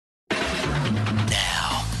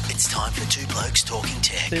time for Two Blokes Talking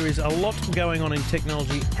Tech. There is a lot going on in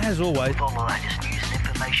technology, as always. All the latest news and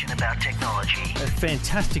information about technology. It's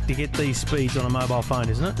fantastic to get these speeds on a mobile phone,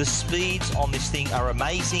 isn't it? The speeds on this thing are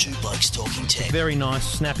amazing. Two Blokes Talking Tech. Very nice,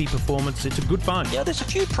 snappy performance. It's a good phone. Yeah, there's a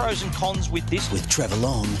few pros and cons with this. With Trevor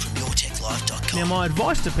Long from YourTechLife.com. Now, my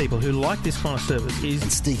advice to people who like this kind of service is...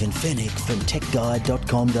 And Stephen Fennick from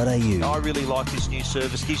TechGuide.com.au. I really like this new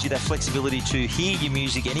service. Gives you that flexibility to hear your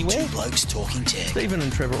music anywhere. Two Blokes Talking Tech. Stephen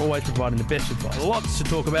and Trevor always providing the best advice. Lots to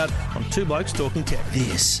talk about on Two Blokes Talking Tech.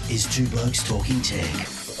 This is Two Blokes Talking Tech.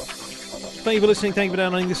 Thank you for listening. Thank you for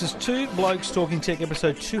downloading. This is Two Blokes Talking Tech,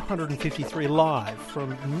 episode 253, live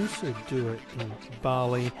from Nusa Dua in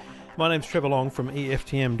Bali. My name's Trevor Long from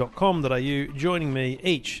EFTM.com.au. Joining me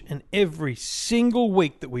each and every single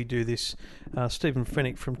week that we do this, Stephen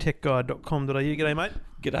Fennick from TechGuide.com.au. G'day, mate.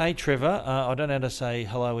 G'day, Trevor. I don't know how to say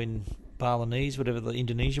hello in Balinese, whatever the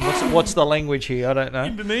Indonesian. What's the language here? I don't know.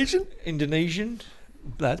 Indonesian?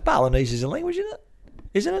 No, Balinese is a language, isn't it?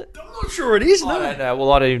 Isn't it? I'm not sure it is, no. I don't know.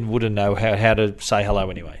 Well, wouldn't know how to say hello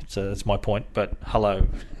anyway. So that's my point. But hello.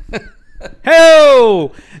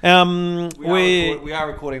 Hello! We are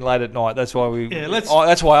recording late at night. That's why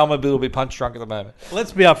that's why I'm a little bit punch drunk at the moment.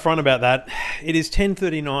 Let's be upfront about that. It is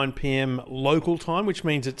 10:39 p.m. local time, which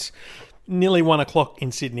means it's nearly 1 o'clock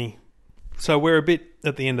in Sydney. So we're a bit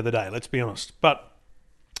at the end of the day, let's be honest. But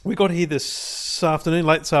we got here late this afternoon,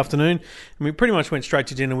 and we pretty much went straight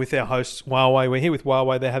to dinner with our hosts, Huawei. We're here with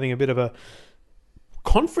Huawei. They're having a bit of a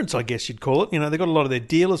conference, I guess you'd call it. You know, they've got a lot of their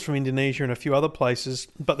dealers from Indonesia and a few other places,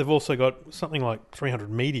 but they've also got something like 300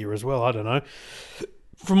 media as well, I don't know,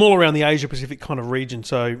 from all around the Asia-Pacific kind of region.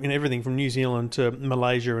 So, you know, everything from New Zealand to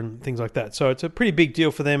Malaysia and things like that. So it's a pretty big deal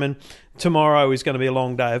for them, and tomorrow is going to be a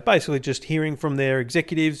long day of basically just hearing from their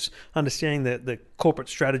executives, understanding the corporate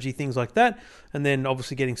strategy, things like that, and then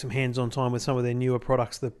obviously getting some hands-on time with some of their newer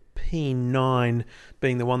products, the P9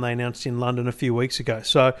 being the one they announced in London a few weeks ago.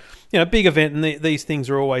 So, you know, big event, and these things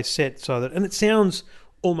are always set so that, and it sounds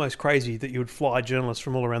almost crazy that you would fly journalists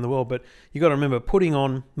from all around the world, but you got to remember, putting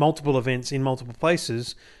on multiple events in multiple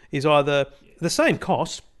places is either the same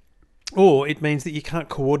cost, or it means that you can't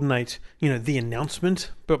coordinate, you know, the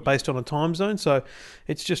announcement, but based on a time zone. So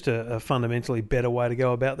it's just a fundamentally better way to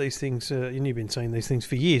go about these things. And you've been seeing these things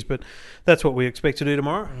for years, but that's what we expect to do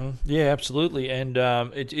tomorrow. Mm-hmm. Yeah, absolutely. And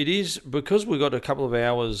it is, because we've got a couple of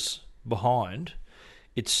hours behind,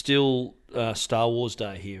 it's still Star Wars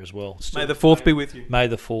Day here as well. May the 4th be with you. May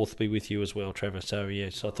the 4th be with you as well, Trevor. So,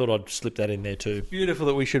 yes, I thought I'd slip that in there too. Beautiful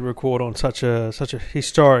that we should record on such a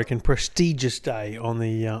historic and prestigious day on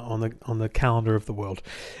the calendar of the world.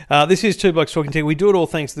 This is Two Blokes Talking Tech. We do it all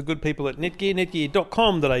thanks to the good people at Netgear,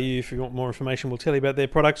 netgear.com.au. If you want more information, we'll tell you about their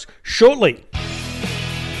products shortly.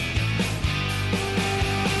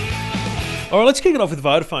 All right, let's kick it off with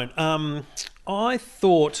Vodafone. I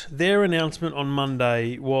thought their announcement on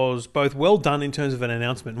Monday was both well done in terms of an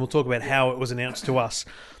announcement, and we'll talk about how it was announced to us,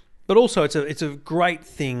 but also it's a great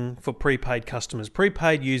thing for prepaid customers.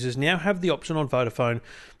 Prepaid users now have the option on Vodafone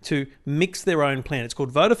to mix their own plan. It's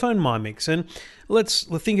called Vodafone MyMix, and let's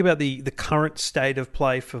think about the current state of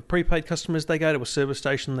play for prepaid customers. They go to a service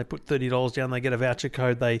station, they put $30 down, they get a voucher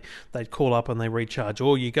code, they call up and they recharge.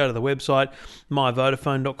 Or you go to the website,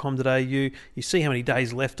 myvodafone.com.au, you see how many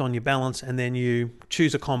days left on your balance, and then you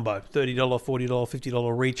choose a combo, $30, $40,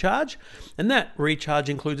 $50 recharge, and that recharge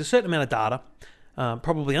includes a certain amount of data,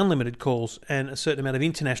 probably unlimited calls, and a certain amount of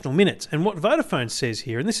international minutes. And what Vodafone says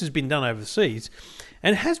here, and this has been done overseas,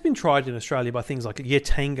 and has been tried in Australia by things like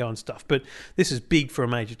Tango and stuff, but this is big for a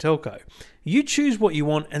major telco. You choose what you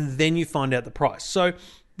want, and then you find out the price. So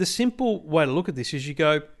the simple way to look at this is you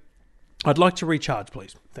go, I'd like to recharge,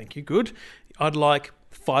 please. Thank you, good. I'd like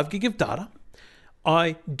 5 gig of data.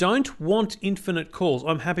 I don't want infinite calls.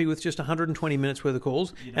 I'm happy with just 120 minutes worth of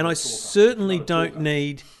calls, and I certainly don't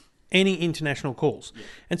need any international calls. Yeah.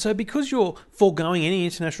 And so because you're foregoing any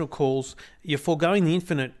international calls, you're foregoing the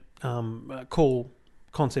infinite call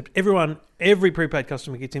concept. Every prepaid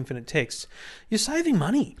customer gets infinite texts. You're saving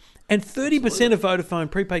money. And 30% of Vodafone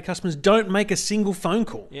prepaid customers don't make a single phone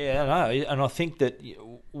call. Yeah, I know. And I think that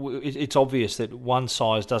it's obvious that one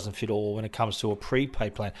size doesn't fit all when it comes to a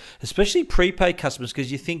prepaid plan, especially prepaid customers, because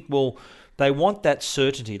you think, well, they want that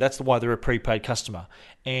certainty. That's why they're a prepaid customer.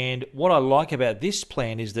 And what I like about this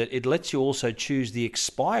plan is that it lets you also choose the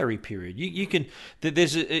expiry period. You can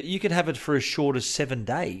have it for as short as 7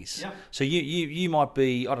 days. Yep. So you might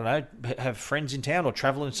be, I don't know, have friends in town or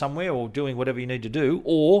traveling somewhere or doing whatever you need to do,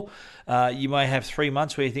 or you may have 3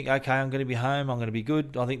 months where you think, okay, I'm going to be home, I'm going to be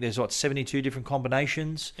good. I think there's 72 different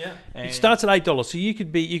combinations. Yeah. It starts at $8, so you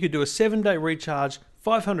could do a 7-day recharge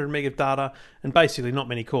 500 meg of data, and basically not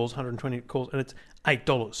many calls, 120 calls, and it's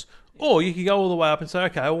 $8. Or you could go all the way up and say,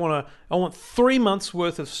 okay, I want 3 months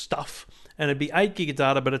worth of stuff, and it'd be 8 gig of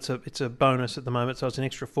data, but it's a bonus at the moment, so it's an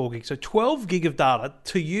extra 4 gig. So 12 gig of data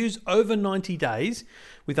to use over 90 days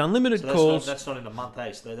with unlimited calls. That's not in a month,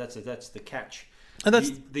 So that's the catch. And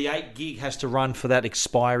that's the 8 gig has to run for that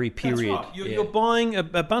expiry period. That's right. You're buying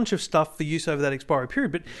a bunch of stuff for use over that expiry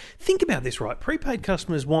period. But think about this, right? Prepaid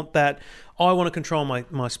customers want that. I want to control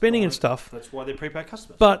my spending and stuff. That's why they're prepaid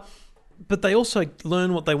customers. But they also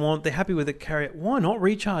learn what they want. They're happy with it. Carry it. Why not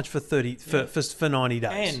recharge for 90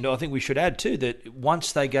 days? And I think we should add too that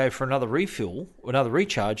once they go for another refill, another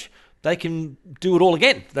recharge, they can do it all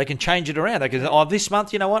again. They can change it around. They can, this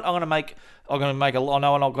month, you know what? I know I've got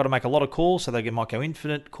to make a lot of calls, so they might go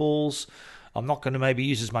infinite calls. I'm not going to maybe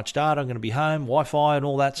use as much data. I'm going to be home, Wi-Fi and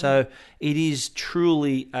all that. So it is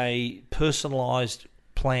truly a personalised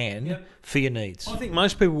plan for your needs. I think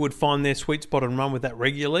most people would find their sweet spot and run with that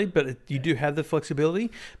regularly, but you do have the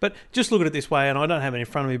flexibility. But just look at it this way, and I don't have it in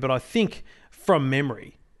front of me, but I think from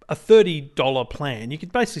memory, a $30 plan, you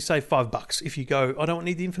could basically save $5 if you go, I don't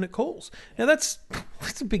need the infinite calls. Now that's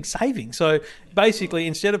a big saving. So basically,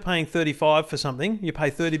 instead of paying $35 for something, you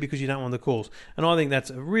pay $30 because you don't want the calls. And I think that's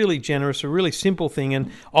a really generous, a really simple thing.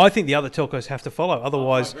 And I think the other telcos have to follow.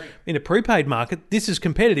 Otherwise, in a prepaid market, this is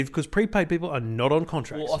competitive because prepaid people are not on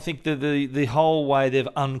contracts. Well, I think the whole way they've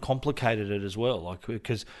uncomplicated it as well, like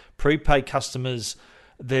because prepaid customers,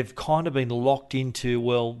 they've kind of been locked into,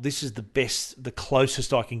 well, this is the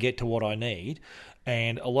closest I can get to what I need.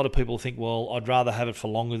 And a lot of people think, well, I'd rather have it for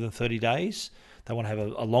longer than 30 days. They want to have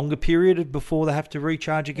a longer period before they have to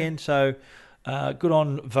recharge again. So good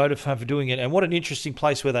on Vodafone for doing it. And what an interesting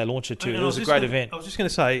place where they launched it too. It was a great event. I was just going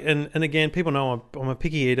to say, and again, people know I'm a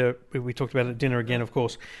picky eater. We talked about it at dinner again, of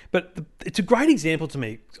course. But it's a great example to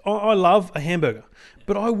me. I love a hamburger,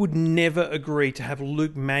 but I would never agree to have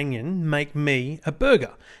Luke Mannion make me a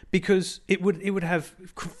burger because it would have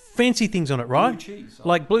fancy things on it, right? Blue cheese.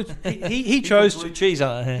 Like blue. He chose blue cheese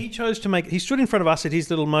on it. He chose to make. He stood in front of us at his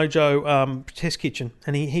little Mojo test kitchen,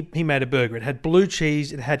 and he made a burger. It had blue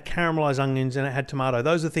cheese, it had caramelized onions, and it had tomato.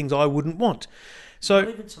 Those are things I wouldn't want. So not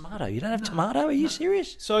even tomato. You don't have tomato? Are you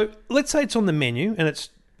serious? So let's say it's on the menu and it's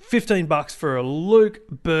 $15 for a Luke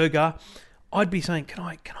burger. I'd be saying, can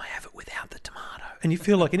I have it without the tomato? And you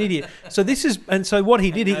feel like an idiot. So what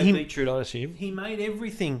he did, he beetroot, I assume. He made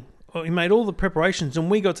everything. He made all the preparations,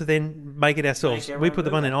 and we got to then make it ourselves. We put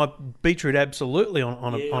the bun in. I beetroot absolutely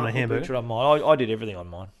on a hamburger. Beetroot on mine. I did everything on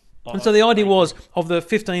mine. And so the idea was, of the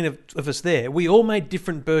 15 of us there, we all made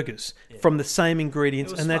different burgers from the same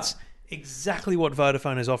ingredients, and that's exactly what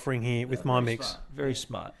Vodafone is offering here with MyMix. Very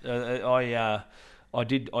smart. I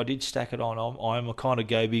did stack it on. I'm a kind of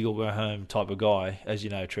go big or go home type of guy, as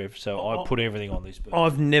you know, Trev. So I put everything on this burger.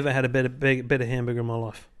 I've never had a better hamburger in my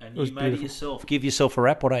life. And you made it yourself. Give yourself a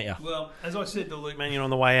rap, why don't you? Well, as I said to Luke Mannion on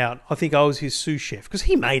the way out, I think I was his sous chef because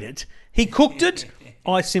he made it. He cooked it.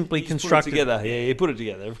 I simply constructed it together. Yeah, you put it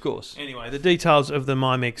together, of course. Anyway, the details of the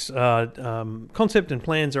MyMix concept and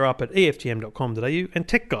plans are up at eftm.com.au and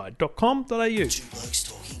techguide.com.au. Two Blokes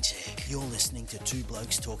Talking Tech. You're listening to Two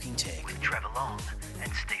Blokes Talking Tech with Trevor Long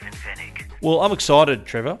and Stephen Fennick. Well, I'm excited,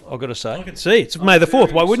 Trevor, I've got to say. I can see. It's May the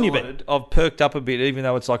 4th. Why wouldn't you be? I've perked up a bit, even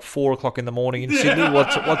though it's like 4 o'clock in the morning in Sydney. What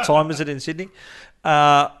time is it in Sydney?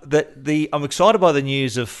 I'm excited by the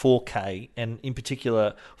news of 4K, and in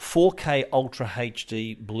particular, 4K Ultra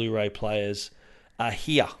HD Blu Ray players are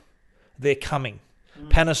here. They're coming.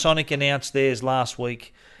 Panasonic announced theirs last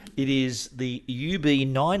week. It is the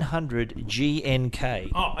UB900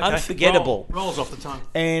 GNK. Oh, okay. Unforgettable. Rolls off the tongue.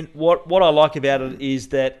 And what I like about it is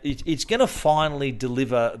that it's going to finally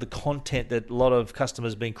deliver the content that a lot of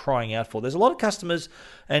customers have been crying out for. There's a lot of customers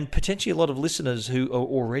and potentially a lot of listeners who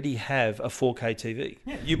already have a 4K TV.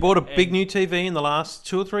 Yeah, you bought a big new TV in the last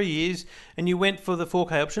 2 or 3 years and you went for the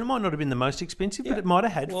 4K option. It might not have been the most expensive, but it might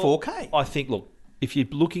have had 4K. I think, look, if you're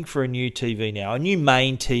looking for a new TV now, a new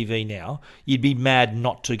main TV now, you'd be mad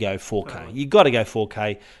not to go 4K. You've got to go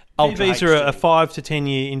 4K. TVs are a 5 to 10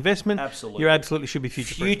 year investment. Absolutely. You absolutely should be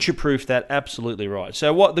future-proof. Future-proof that, absolutely right.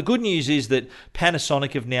 So the good news is that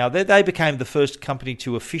Panasonic have now, they became the first company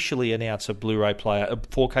to officially announce a Blu-ray player, a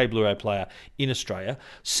 4K Blu-ray player in Australia.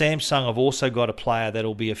 Samsung have also got a player that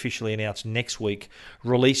will be officially announced next week.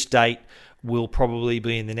 Release date will probably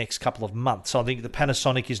be in the next couple of months. I think the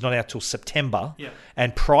Panasonic is not out till September,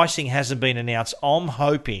 and pricing hasn't been announced. I'm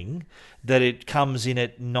hoping that it comes in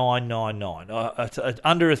at $999,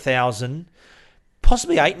 under $1,000,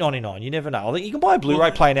 possibly $899. You never know. I think you can buy a Blu-ray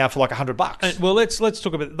player now for like $100. Well, let's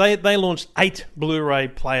talk about it. They launched 8 Blu-ray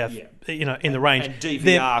player in the range. And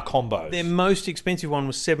DVR combos. Their most expensive one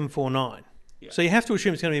was $749. Yeah. So you have to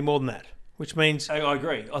assume it's going to be more than that, which means I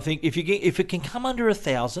agree. I think if it can come under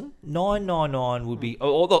 $1,000, $999 would be.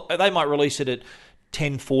 Although they might release it at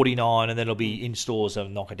 $10.49 and then it'll be in stores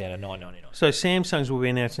and knock it down to $9.99. So Samsung's will be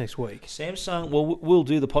announced next week. Samsung, well, we'll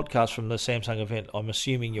do the podcast from the Samsung event. I'm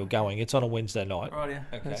assuming you're going. It's on a Wednesday night. Right, yeah.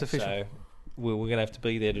 Okay, that's official. So we're going to have to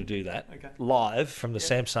be there to do that live from the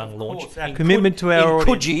Samsung launch. Our commitment to our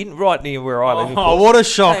audience. Coogee, right near where I live. Oh, what a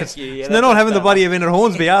shock. Thank you. Yeah, they're not having the bloody event at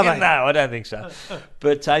Hornsby, are they? No, I don't think so.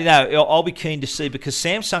 But I'll be keen to see, because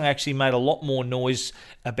Samsung actually made a lot more noise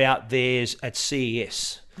about theirs at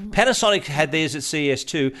CES. Panasonic had theirs at CES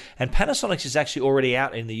too, and Panasonic's is actually already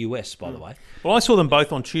out in the US, by the way. Well, I saw them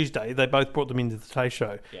both on Tuesday. They both brought them into the Today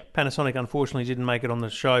Show. Yep. Panasonic, unfortunately, didn't make it on the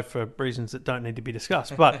show for reasons that don't need to be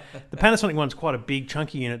discussed. But the Panasonic one's quite a big,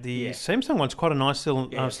 chunky unit. The Samsung one's quite a nice little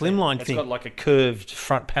slimline thing. It's got like a curved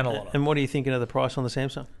front panel on it. And what are you thinking of the price on the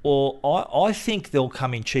Samsung? Well, I think they'll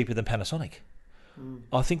come in cheaper than Panasonic.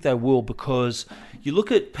 I think they will, because you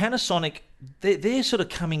look at Panasonic, they're sort of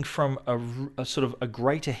coming from a sort of a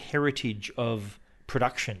greater heritage of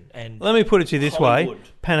production. And let me put it to you this Hollywood. way.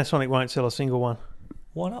 Panasonic won't sell a single one.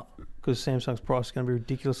 Why not? Because Samsung's price is going to be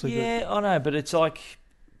ridiculously good. Yeah, I know, but it's like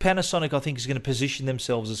Panasonic, I think, is going to position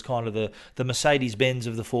themselves as kind of the Mercedes-Benz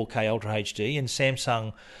of the 4K Ultra HD, and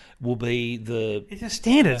Samsung will be the... It's a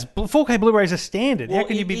standard. 4K Blu-ray is a standard. Well, how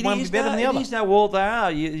can you be one be better than the other? It is now. Well, they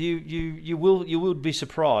are. You will be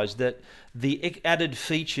surprised that the added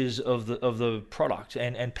features of the product,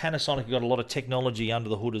 and Panasonic got a lot of technology under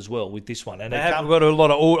the hood as well with this one. And they've got a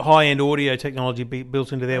lot of high-end audio technology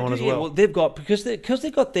built into their one as well. Well, they've got, because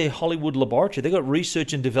they've got their Hollywood laboratory. They've got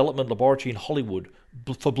research and development laboratory in Hollywood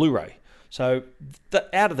for Blu-ray. So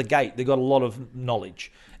out of the gate, they've got a lot of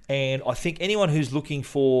knowledge. And I think anyone who's looking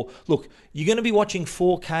for... Look, you're going to be watching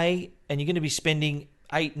 4K and you're going to be spending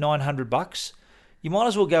 $800-900. You might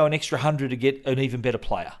as well go an extra 100 to get an even better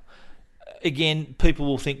player. Again, people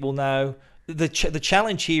will think, well, no. The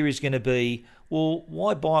challenge here is going to be, well,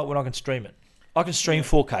 why buy it when I can stream it? I can stream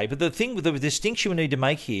 4K. But the distinction we need to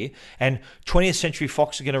make here, and 20th Century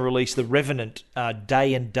Fox are going to release The Revenant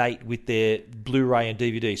day and date with their Blu-ray and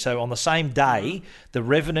DVD. So on the same day, The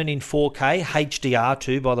Revenant in 4K, HDR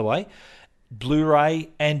too, by the way,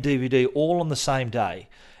 Blu-ray and DVD, all on the same day.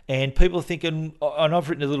 And people are thinking, and I've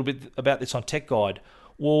written a little bit about this on Tech Guide,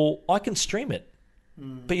 well, I can stream it.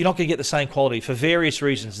 But you're not going to get the same quality for various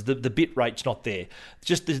reasons. The bit rate's not there.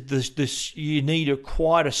 Just you need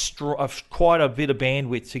quite a bit of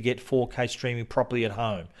bandwidth to get 4K streaming properly at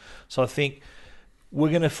home. So I think we're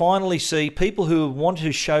going to finally see people who want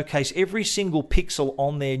to showcase every single pixel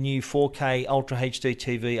on their new 4K Ultra HD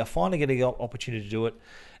TV are finally getting the opportunity to do it.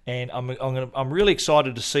 And I'm really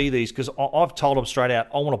excited to see these, because I've told them straight out,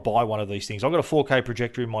 I want to buy one of these things. I've got a 4K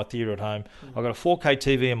projector in my theatre at home. I've got a 4K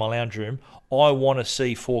TV in my lounge room. I want to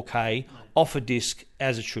see 4K off a disc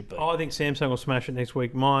as it should be. I think Samsung will smash it next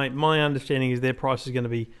week. My understanding is their price is going to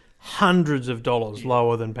be hundreds of dollars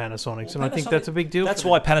lower than Panasonic's, and I think that's a big deal. That's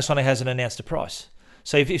why Panasonic hasn't announced a price.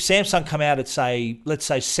 So if Samsung come out at, let's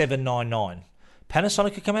say $799,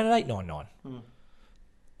 Panasonic could come out at $899.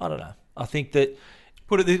 I don't know. I think that...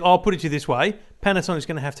 I'll put it to you this way. Panasonic's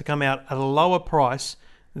going to have to come out at a lower price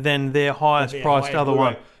than their highest priced other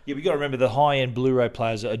one. Yeah, we've got to remember the high-end Blu-ray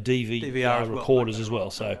players are DVR recorders as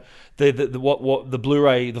well. So the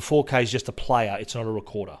Blu-ray, the 4K is just a player. It's not a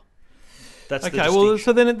recorder. That's okay. Well,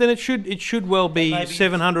 so then it should well be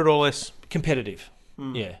 $700 or less competitive.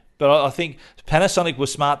 Yeah, but I think Panasonic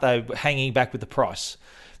was smart though, hanging back with the price.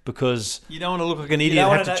 Because you don't want to look like an idiot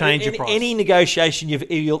and have to change your price. Any negotiation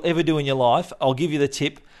you'll ever do in your life, I'll give you the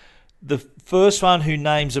tip. The first one who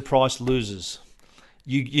names a price loses.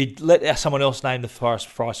 You let someone else name the price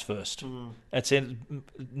first. That's it.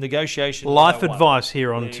 Negotiation. Life advice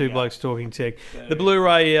here on Two Blokes Talking Tech. The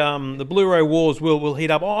Blu-ray wars will heat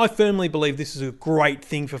up. I firmly believe this is a great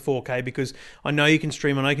thing for 4K, because I know you can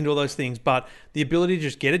stream, I know you can do all those things, but the ability to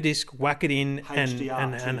just get a disc, whack it in, and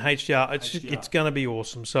HDR, it's going to be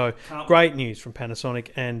awesome. So great news from Panasonic,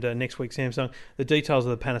 and next week Samsung. The details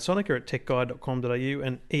of the Panasonic are at techguide.com.au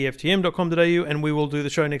and EFTM.com.au, and we will do the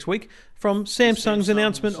show next week from Samsung's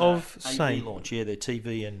announcement of same launch, their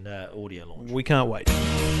TV and audio launch. We can't wait.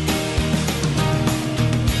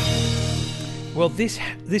 Well, this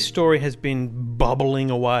story has been bubbling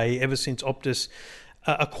away ever since Optus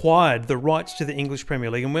acquired the rights to the English Premier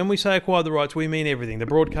League. And when we say acquired the rights, we mean everything. The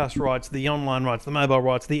broadcast rights, the online rights, the mobile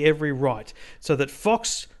rights, the every right. So that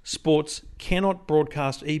Fox Sports cannot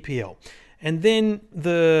broadcast EPL. And then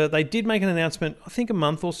they did make an announcement, I think a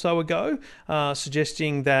month or so ago,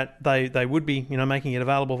 suggesting that they would be, making it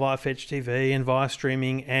available via Fetch TV and via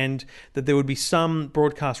streaming, and that there would be some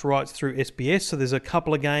broadcast rights through SBS. So there's a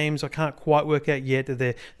couple of games I can't quite work out yet. That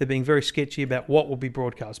they're being very sketchy about what will be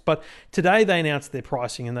broadcast. But today they announced their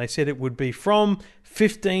pricing, and they said it would be from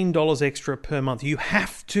 $15 extra per month. You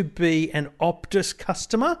have to be an Optus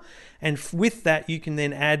customer, and with that you can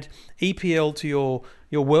then add EPL to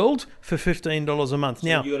your world for $15 a month. So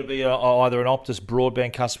now you've got to be either an Optus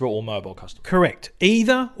broadband customer or mobile customer. Correct.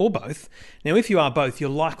 Either or both. Now, if you are both, you're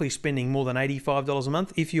likely spending more than $85 a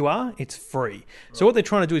month. If you are, it's free. Right. So what they're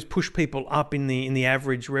trying to do is push people up in the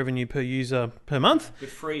average revenue per user per month. But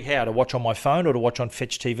free how? To watch on my phone or to watch on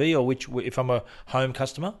Fetch TV, or if I'm a home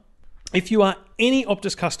customer? If you are any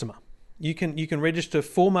Optus customer, you can register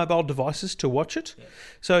 4 mobile devices to watch it. Yeah.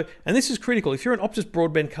 So, and this is critical. If you're an Optus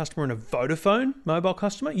broadband customer and a Vodafone mobile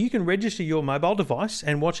customer, you can register your mobile device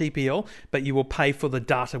and watch EPL, but you will pay for the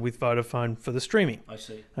data with Vodafone for the streaming. I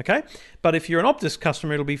see. Okay? But if you're an Optus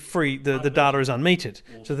customer, it'll be free. The data is unmetered.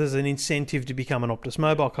 Awesome. So there's an incentive to become an Optus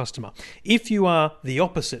mobile customer. If you are the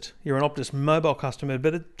opposite, you're an Optus mobile customer,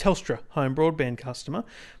 but a Telstra home broadband customer,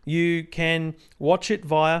 you can watch it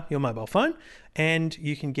via your mobile phone, and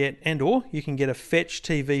you can get a Fetch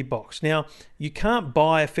TV box. Now, you can't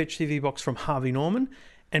buy a Fetch TV box from Harvey Norman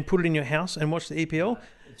and put it in your house and watch the EPL.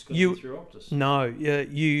 It's got to be through Optus. No,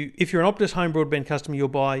 if you're an Optus home broadband customer, you'll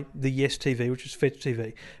buy the Yes TV, which is Fetch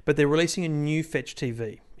TV. But they're releasing a new Fetch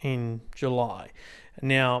TV in July.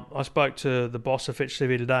 Now, I spoke to the boss of Fetch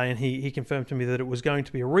TV today, and he confirmed to me that it was going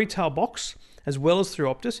to be a retail box as well as through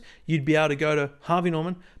Optus. You'd be able to go to Harvey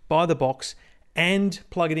Norman, buy the box, and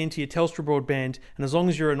plug it into your Telstra broadband, and as long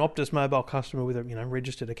as you're an Optus mobile customer with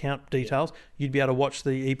registered account details, you'd be able to watch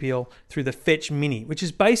the EPL through the Fetch Mini, which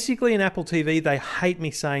is basically an Apple TV. They hate me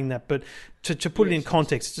saying that, but to put it in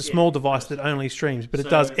context, it's a small device that only streams, but it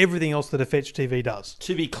does everything else that a Fetch TV does.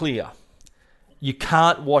 To be clear, you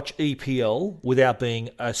can't watch EPL without being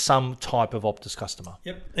some type of Optus customer.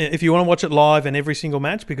 Yep. If you want to watch it live and every single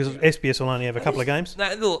match, because SBS will only have a couple of games.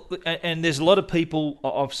 And there's a lot of people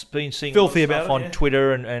I've been seeing filthy about on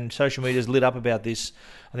Twitter and social media's lit up about this.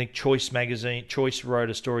 I think Choice wrote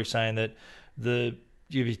a story saying that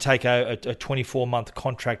if you take a 24-month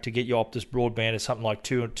contract to get your Optus broadband at something like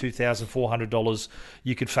 $2,400,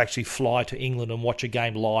 you could actually fly to England and watch a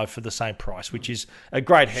game live for the same price, which is a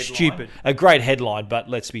great headline. Stupid. A great headline, but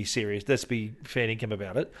let's be serious. Let's be fair income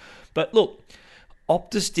about it. But look,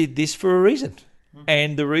 Optus did this for a reason.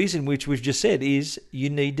 And the reason, which we've just said, is you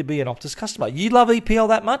need to be an Optus customer. You love EPL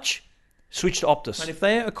that much? Switch to Optus. And if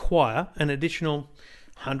they acquire an additional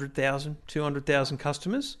 100,000, 200,000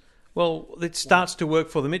 customers, well, it starts to work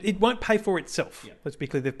for them. It won't pay for itself. Yeah. Let's be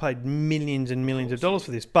clear, they've paid millions and millions of dollars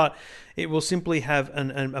for this, but it will simply have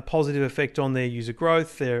a positive effect on their user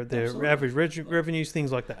growth, their average revenues,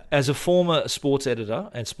 things like that. As a former sports editor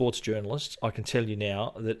and sports journalist, I can tell you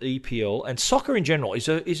now that EPL and soccer in general is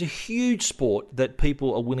a huge sport that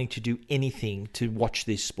people are willing to do anything to watch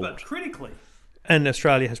this sport. But critically, and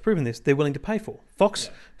Australia has proven this, they're willing to pay for. Fox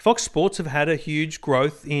Sports have had a huge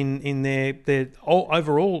growth in their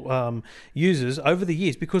overall users over the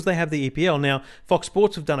years because they have the EPL. Now, Fox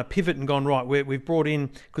Sports have done a pivot and gone, right, we've brought in,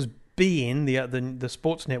 because BN, the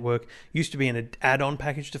sports network, used to be an add-on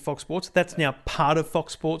package to Fox Sports. That's now part of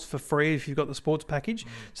Fox Sports for free if you've got the sports package.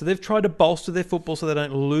 So they've tried to bolster their football so they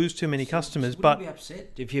don't lose too many customers. But be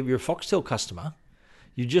upset if you're a Foxtel customer,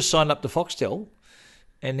 you just signed up to Foxtel,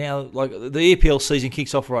 and now like the EPL season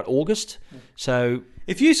kicks off August. So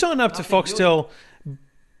if you sign up to Foxtel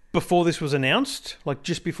before this was announced, like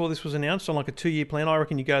just before this was announced on like a 2-year plan, I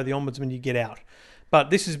reckon you go to the Ombudsman, you get out.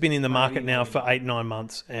 But this has been in the market now for 8-9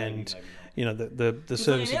 months, and you know the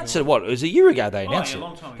service. They announced it, what? It was a year ago they announced a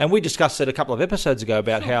long time ago. And we discussed it a couple of episodes ago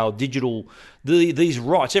about how digital these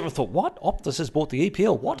rights. Everyone thought, what? Optus has bought the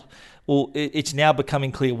EPL? What? Well, it's now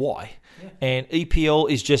becoming clear why. Yeah. And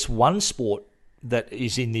EPL is just one sport that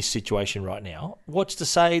is in this situation right now. What's to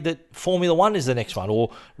say that Formula 1 is the next one, or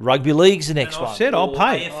Rugby League's the next one? I've said I'll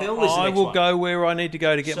pay. AFL is the I next will one. go where I need to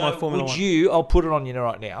go to get my Formula 1. I'll put it on you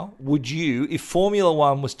right now, would you, if Formula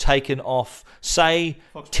 1 was taken off, say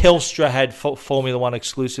Telstra had Formula 1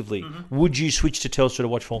 exclusively, would you switch to Telstra to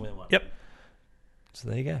watch Formula 1? Yep. So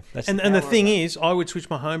there you go. And the thing is, I would switch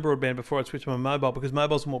my home broadband before I'd switch to my mobile, because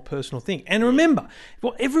mobile's a more personal thing. And remember,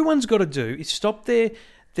 what everyone's got to do is stop their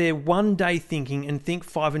one-day thinking and think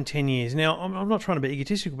 5 and 10 years. Now, I'm not trying to be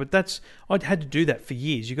egotistical, but I'd had to do that for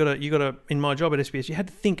years. You got to in my job at SBS, you had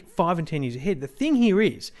to think 5 and 10 years ahead. The thing here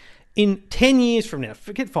is, In 10 years from now,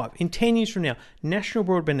 forget 5, in 10 years from now, National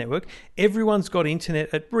Broadband Network, everyone's got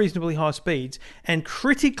internet at reasonably high speeds, and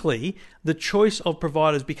critically, the choice of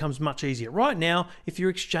providers becomes much easier. Right now, if your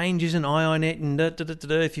exchange is an IINet and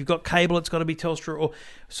if you've got cable, it's got to be Telstra.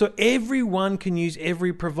 So everyone can use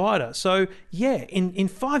every provider. So yeah, in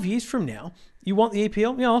 5 years from now, you want the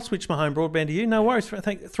EPL? Yeah, I'll switch my home broadband to you. No worries.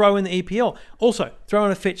 Throw in the EPL. Also, throw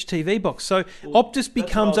in a Fetch TV box. So Optus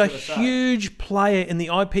becomes a huge player in the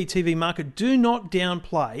IPTV market. Do not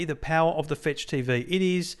downplay the power of the Fetch TV. It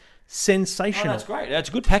is sensational. Oh, that's great. That's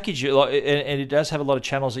a good package, and it does have a lot of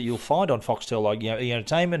channels that you'll find on Foxtel, like E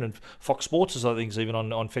Entertainment and Fox Sports, as I think, even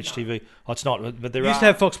on Fetch TV. Oh, it's not, but there used to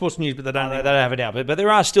have Fox Sports News, but they don't. They don't have it now. But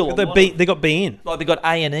there are still. They got beIN. Like they got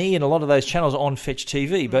A&E, and a lot of those channels are on Fetch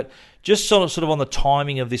TV. But just sort of on the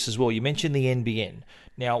timing of this as well. You mentioned the NBN.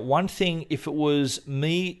 Now, one thing, if it was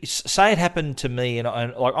me, say it happened to me, and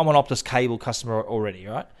like I'm an Optus cable customer already,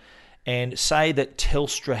 right? And say that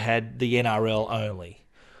Telstra had the NRL only.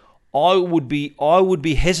 I would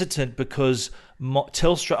be hesitant because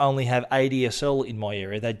Telstra only have ADSL in my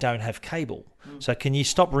area. They don't have cable. So can you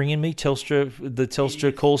stop ringing me, Telstra, the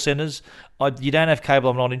Telstra call centres? You don't have cable,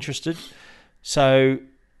 I'm not interested. So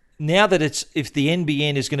now that if the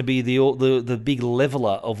NBN is going to be the big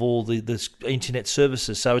leveller of all the internet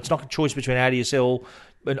services, so it's not a choice between ADSL,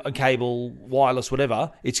 cable, wireless, whatever,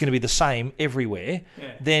 it's going to be the same everywhere,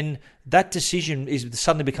 then that decision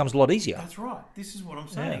suddenly becomes a lot easier. That's right. This is what I'm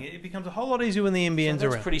saying. It becomes a whole lot easier when the NBN's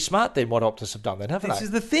around. That's pretty smart then, what Optus have done then, haven't they? This is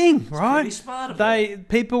the thing, right? It's pretty smart of them.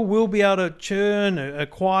 People will be able to churn,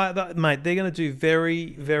 acquire that. Mate, they're going to do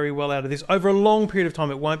very, very well out of this. Over a long period of time,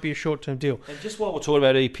 it won't be a short-term deal. And just while we're talking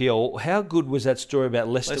about EPL, how good was that story about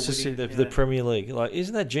Leicester winning the Premier League? Like,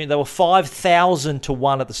 isn't that genius? They were 5,000 to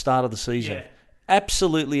 1 at the start of the season. Yeah.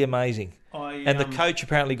 Absolutely amazing. And the coach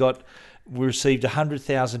apparently received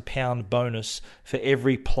 £100,000 bonus for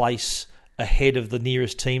every place ahead of the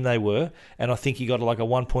nearest team they were, and I think he got like a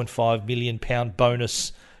 £1.5 million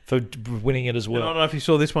bonus for winning it as well. And I don't know if you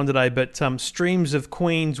saw this one today, but streams of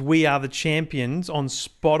Queen's "We Are the Champions" on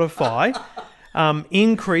Spotify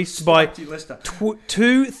increased by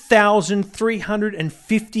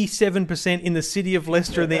 2,357% in the city of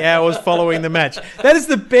Leicester in the hours following the match. That is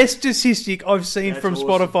the best statistic I've seen from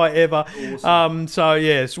Spotify ever. Awesome. So,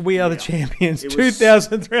 yes, We Are the Champions,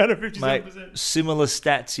 2,357%. Similar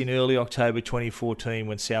stats in early October 2014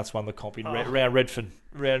 when Souths won the comp in round Redfern.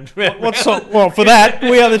 What's for that?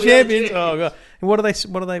 We Are the Champions. Oh god! And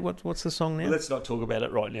what's the song now? Let's not talk about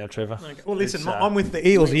it right now, Trevor. Okay. Well, listen, I'm with the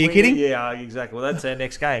Eels. Are you kidding? Yeah, exactly. Well, that's our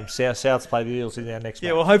next game. Souths play the Eels in our next.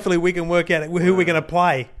 Yeah, well, hopefully we can work out who we're going to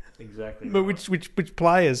play. Exactly. But which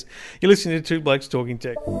players? You're listening to Two Blokes Talking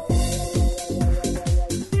Tech.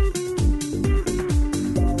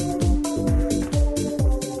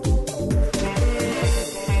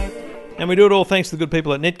 And we do it all thanks to the good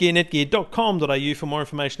people at Netgear, netgear.com.au for more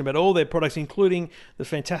information about all their products, including the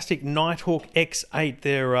fantastic Nighthawk X8,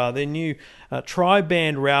 their new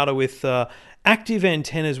tri-band router with active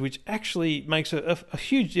antennas, which actually makes a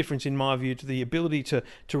huge difference in my view to the ability to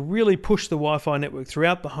really push the Wi-Fi network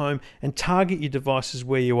throughout the home and target your devices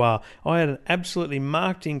where you are. I had an absolutely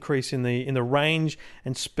marked increase in the range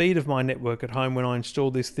and speed of my network at home when I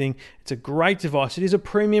installed this thing. It's a great device. It is a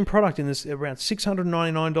premium product in this around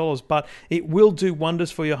 $699, but it will do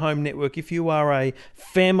wonders for your home network if you are a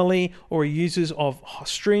family or users of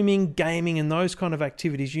streaming, gaming, and those kind of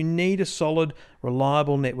activities. You need a solid,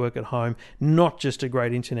 reliable network at home, not just a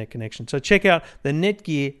great internet connection. So check out the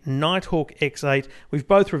Netgear Nighthawk X8. We've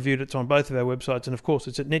both reviewed it. It's on both of our websites, and of course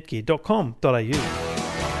it's at netgear.com.au.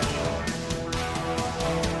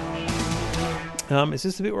 Is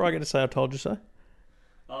this the bit where I get to say I told you so?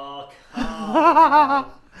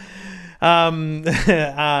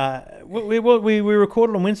 We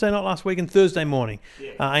recorded on Wednesday night last week, and Thursday morning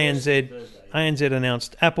ANZ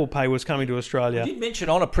announced Apple Pay was coming to Australia. You did mention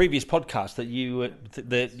on a previous podcast that you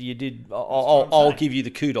did. I'll give you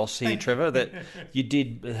the kudos here, Trevor. That you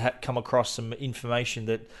did come across some information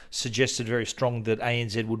that suggested very strong that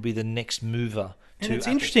ANZ would be the next mover. And it's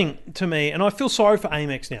interesting to me, and I feel sorry for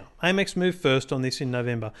Amex now. Amex moved first on this in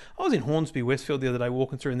November. I was in Hornsby, Westfield the other day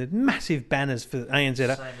walking through, and there's massive banners for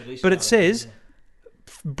ANZ. But it says,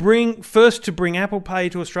 bring Apple Pay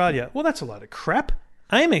to Australia. Well, that's a load of crap.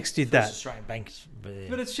 Amex did that. Australian banks.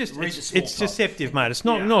 But it's deceptive, mate. It's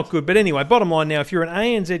not good. But anyway, bottom line now, if you're an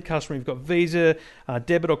ANZ customer, you've got Visa,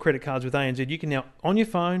 debit or credit cards with ANZ, you can now, on your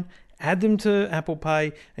phone, add them to Apple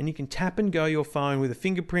Pay, and you can tap and go your phone with a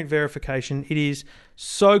fingerprint verification. It is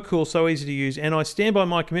so cool, so easy to use, and I stand by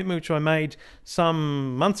my commitment, which I made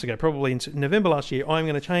some months ago, probably in November last year. I'm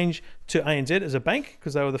going to change to ANZ as a bank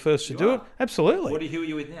because they were the first to do it. Absolutely. Who are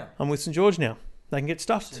you with now? I'm with St George now. They can get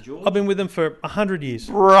stuffed. I've been with them for 100 years.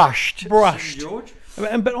 Brushed. St George.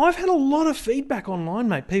 But I've had a lot of feedback online,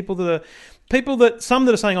 mate. Some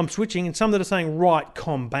that are saying I'm switching, and some that are saying, right,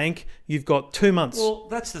 CommBank, you've got 2 months. Well,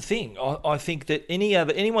 that's the thing. I think that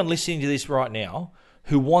anyone listening to this right now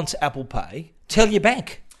who wants Apple Pay, tell your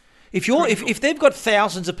bank. If they've got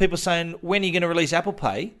thousands of people saying, when are you going to release Apple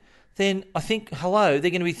Pay, then I think, they're going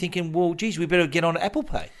to be thinking, well, geez, we better get on Apple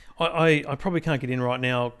Pay. I probably can't get in right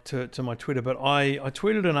now to my Twitter, but I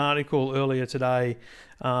tweeted an article earlier today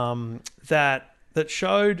that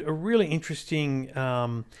showed a really interesting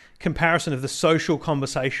comparison of the social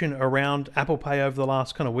conversation around Apple Pay over the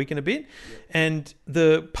last kind of week and a bit. Yeah. And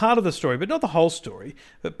the part of the story, but not the whole story,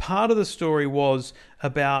 but part of the story was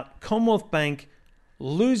about Commonwealth Bank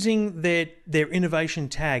losing their innovation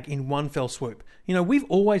tag in one fell swoop. You know, we've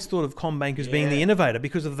always thought of CommBank as being the innovator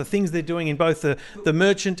because of the things they're doing in both the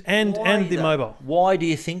merchant and the mobile. Why do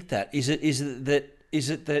you think that? Is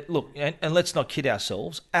it that look, and let's not kid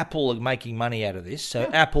ourselves, Apple are making money out of this, so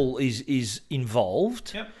Apple is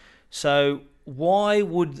involved. Yep. So why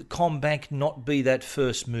would CommBank not be that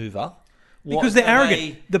first mover? Because they're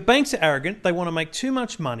arrogant. The banks are arrogant. They want to make too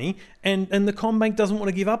much money, and the CommBank doesn't want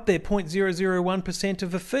to give up their 0.001%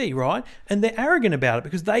 of a fee, right? And they're arrogant about it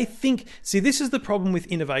because they think... See, this is the problem with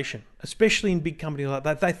innovation, especially in big companies like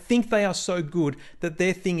that. They think they are so good that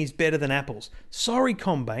their thing is better than Apple's. Sorry,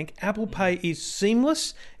 CommBank. Apple Pay is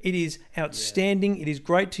seamless. It is outstanding. It is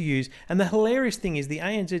great to use. And the hilarious thing is the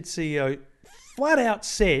ANZ CEO flat out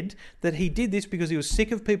said that he did this because he was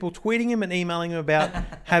sick of people tweeting him and emailing him about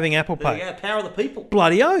having Apple Pay. Yeah, power of the people.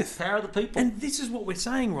 Bloody oath. Power of the people. And this is what we're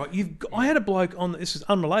saying, right? I had a bloke on, this is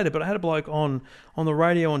unrelated, but I had a bloke on the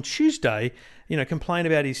radio on Tuesday, complain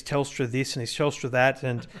about his Telstra this and his Telstra that,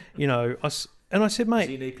 and, and I said, mate... Is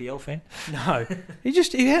he an EPL fan? No.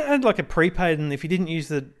 He had like a prepaid, and if he didn't use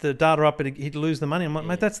the data up, he'd lose the money. I'm like,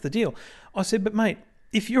 mate, that's the deal. I said, but mate,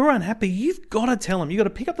 if you're unhappy, you've got to tell them. You've got to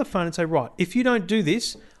pick up the phone and say, right, if you don't do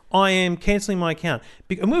this, I am cancelling my account.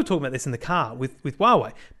 And we were talking about this in the car with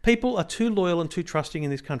Huawei. People are too loyal and too trusting in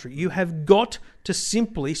this country. You have got to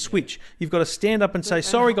simply switch. You've got to stand up and say,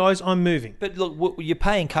 sorry, guys, I'm moving. But look, you're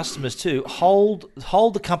paying customers too. Hold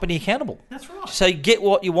the company accountable. That's right. So get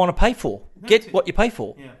what you want to pay for. Get what you pay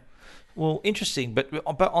for. Yeah. Well, interesting. But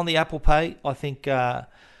on the Apple Pay, I think...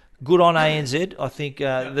 good on ANZ. I think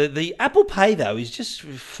the Apple Pay, though, is just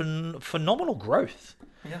phenomenal growth.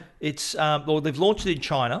 Yeah. It's they've launched it in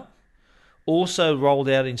China, also rolled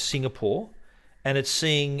out in Singapore, and it's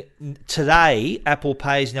seeing today Apple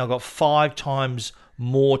Pay's now got 5 times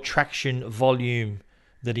more traction volume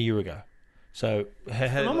than a year ago. So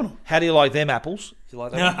phenomenal. How do you like them apples? Do you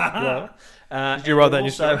like that? Did you write that in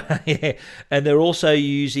your story? Yeah, and they're also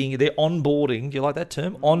they're onboarding, do you like that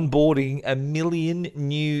term? Onboarding 1 million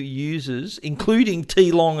new users, including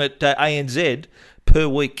T-Long at ANZ, per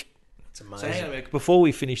week. That's amazing. So before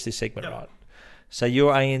we finish this segment, right? So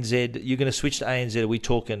you're ANZ, you're going to switch to ANZ. Are we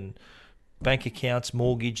talking bank accounts,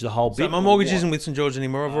 mortgage, the whole bit? So my mortgage isn't with St George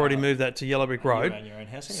anymore. I've already moved that to Yellow Brick Road. You own your own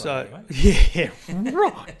house anyway, right?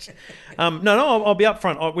 Right. I'll be up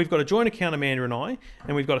front. We've got a joint account, Amanda and I,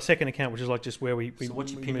 and we've got a second account, which is like just where we So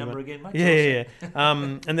what's your PIN number again, mate? Yeah.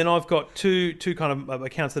 And then I've got two kind of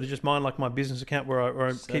accounts that are just mine, like my business account where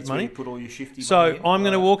I keep money. Where you put all your shifty so money in? I'm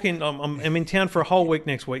going to walk in. I'm in town for a whole week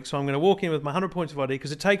next week, so I'm going to walk in with my 100 points of ID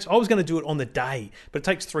because it takes. I was going to do it on the day, but it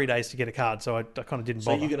takes 3 days to get a card, so I kind of didn't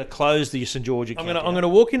bother. So you're going to close the St George account? I'm going to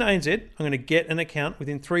walk into ANZ. I'm going to get an account.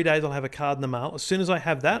 Within 3 days, I'll have a card in the mail. As soon as I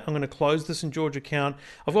have that, I'm going to close the St George account.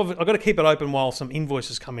 I've got to keep it open while some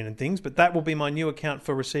invoices come in and things, but that will be my new account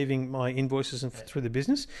for receiving my invoices and through the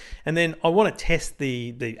business. And then I want to test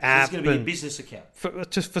the app. It's going to be a business account.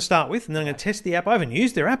 For start with, and then I'm going to test the app. I haven't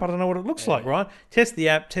used their app. I don't know what it looks like, right? Test the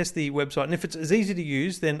app, test the website, and if it's as easy to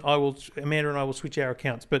use, then Amanda and I will switch our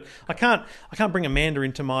accounts. But I can't bring Amanda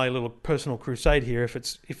into my little personal crusade here if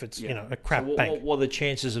it's a crap bank. What are the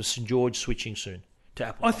chances of St George switching soon to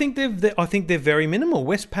Apple? I think they're very minimal.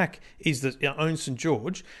 Westpac owns St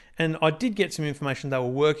George, and I did get some information they were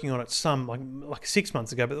working on it some like 6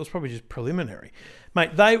 months ago, but it was probably just preliminary.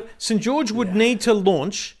 Mate, St George would need to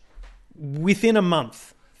launch within a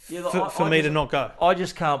month for me to not go. I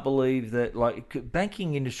just can't believe that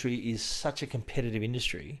banking industry is such a competitive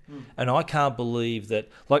industry, and I can't believe that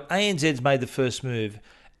ANZ's made the first move,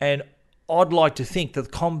 and I'd like to think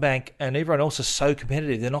that Combank and everyone else are so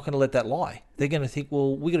competitive, they're not going to let that lie. They're going to think,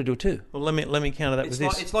 well, we're going to do it too. Well, let me counter that with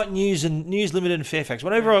this. It's like News Limited and Fairfax.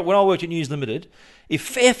 When I worked at News Limited, if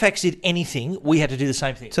Fairfax did anything, we had to do the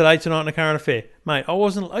same thing. Today, tonight, and a current affair, mate.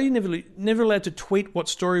 You never allowed to tweet what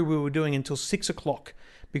story we were doing until 6 o'clock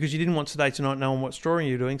because you didn't want Today Tonight knowing what story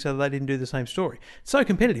you were doing, so they didn't do the same story. It's so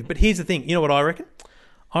competitive. But here's the thing. You know what I reckon?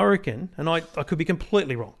 I reckon, and I could be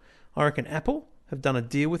completely wrong. I reckon Apple have done a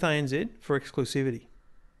deal with ANZ for exclusivity.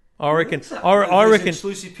 I reckon.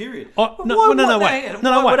 Exclusive period. Wait.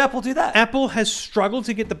 Why would Apple do that? Apple has struggled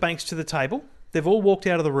to get the banks to the table. They've all walked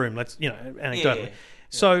out of the room. Anecdotally. Yeah.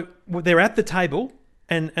 So they're at the table,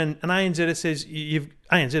 and ANZ says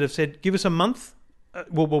ANZ have said, give us a month.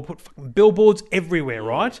 We'll put fucking billboards everywhere,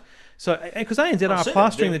 right? So because ANZ are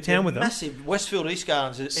plastering the town with them. Massive Westfield East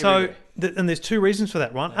Gardens So everywhere. and there's two reasons for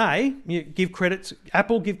that. One, you give credit.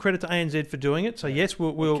 Apple give credit to ANZ for doing it. So yes,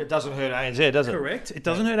 we'll. It doesn't hurt ANZ, does it? Correct. It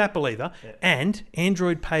doesn't hurt Apple either. Yeah. And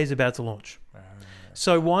Android Pay is about to launch.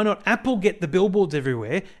 So why not Apple get the billboards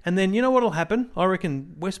everywhere, and then you know what'll happen? I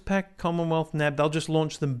reckon Westpac, Commonwealth, NAB, they'll just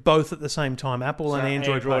launch them both at the same time, Apple and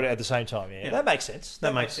Android Pay. At the same time. Yeah, that makes sense.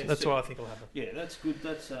 That makes sense. That's what I think will happen. Yeah, that's good.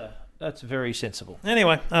 That's very sensible.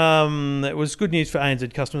 Anyway, it was good news for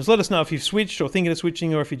ANZ customers. Let us know if you've switched or thinking of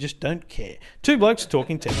switching, or if you just don't care. Two Blokes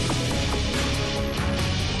Talking Tech.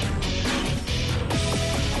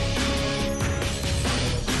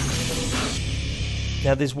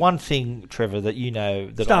 Now, there's one thing, Trevor, that you know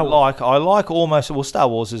that Star I Wars. like. I like almost. Well, Star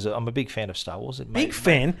Wars is. I'm a big fan of Star Wars. Big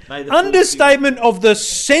fan. Understatement of the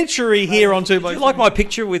century here on Two Blokes. Did you like my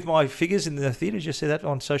picture with my figures in the theatre? Did you see that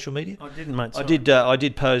on social media? I didn't, mate. Sorry. I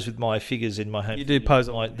did pose with my figures in my home. You did pose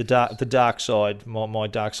the dark side, my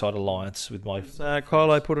dark side alliance with my.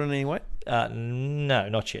 Kylo put on any weight? No,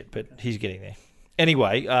 not yet, but he's getting there.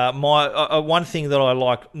 Anyway, my one thing that I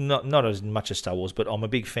like, not as much as Star Wars, but I'm a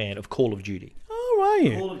big fan of Call of Duty. Are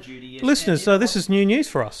you? Call of Duty, yes. Listeners, so this is new news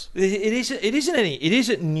for us. It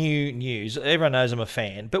isn't new news. Everyone knows I'm a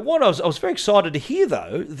fan. But what I was very excited to hear,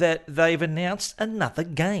 though, that they've announced another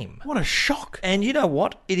game. What a shock. And you know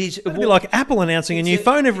what? It'd be like Apple announcing a new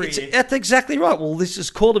phone every year. That's exactly right. Well,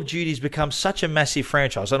 Call of Duty's become such a massive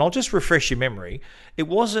franchise. And I'll just refresh your memory. It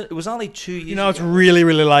was only 2 years ago. It's really,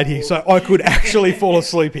 really late here, so I could actually fall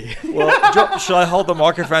asleep here. Well, should I hold the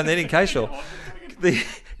microphone then in case?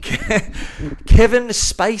 Kevin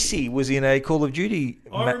Spacey was in a Call of Duty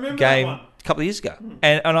game a couple of years ago.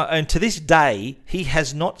 And to this day, he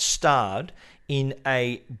has not starred in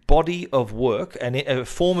a body of work and a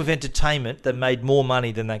form of entertainment that made more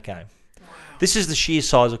money than that game. Wow. This is the sheer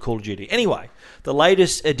size of Call of Duty. Anyway, the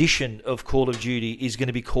latest edition of Call of Duty is going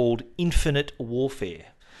to be called Infinite Warfare.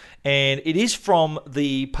 And it is from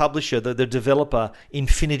the publisher, the developer,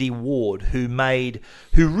 Infinity Ward, who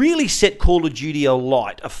really set Call of Duty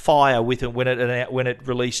alight, afire with it when it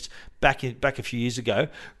released back a few years ago.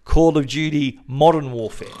 Call of Duty Modern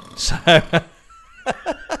Warfare.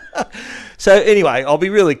 So anyway, I'll be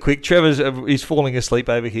really quick. Trevor is falling asleep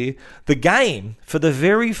over here. The game, for the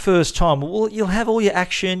very first time, well, you'll have all your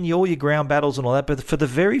action, all your ground battles and all that, but for the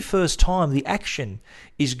very first time, the action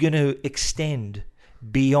is going to extend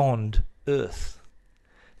beyond Earth.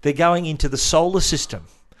 They're going into the solar system.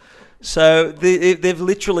 So they've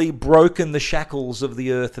literally broken the shackles of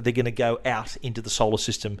the Earth, that they're going to go out into the solar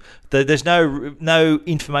system. There's no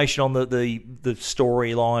information on the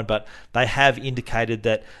storyline, but they have indicated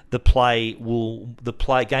that the gameplay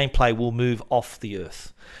will move off the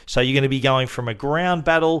Earth. So you're going to be going from a ground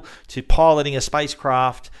battle to piloting a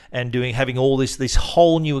spacecraft and having all this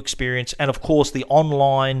whole new experience. And of course, the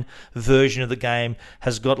online version of the game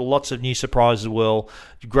has got lots of new surprises as well.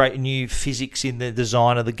 Great new physics in the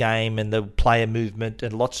design of the game and the player movement,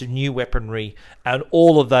 and lots of new weaponry and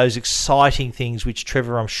all of those exciting things, which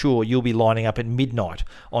Trevor, I'm sure you'll be lining up at midnight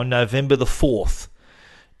on November the 4th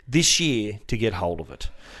this year to get hold of it.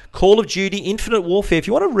 Call of Duty Infinite Warfare. If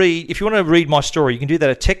you want to read my story, you can do that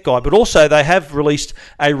at Tech Guide. But also, they have released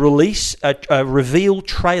a reveal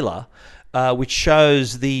trailer, which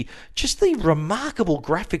shows the remarkable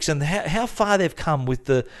graphics and how far they've come with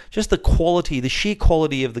the sheer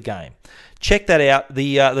quality of the game. Check that out,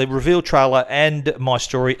 the reveal trailer and my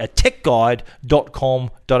story at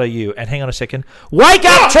techguide.com.au. And hang on a second. Wake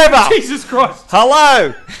up, Trevor! Jesus Christ.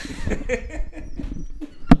 Hello!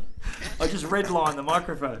 I just redlined the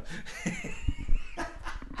microphone.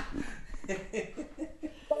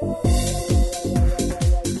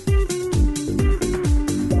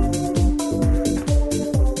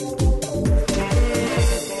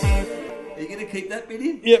 Are you going to keep that bit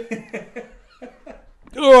in? Yep.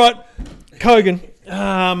 All right, Kogan.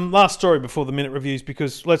 Last story before the minute reviews,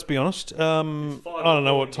 because let's be honest, I don't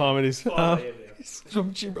know what time it is.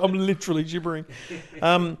 I'm literally gibbering.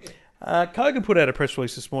 Kogan put out a press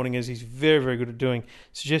release this morning, as he's very, very good at doing,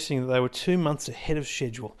 suggesting that they were 2 months ahead of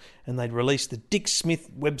schedule and they'd released the Dick Smith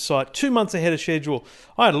website 2 months ahead of schedule.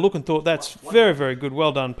 I had a look and thought, that's very, very good.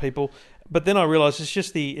 Well done, people. But then I realised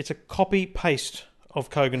it's a copy-paste of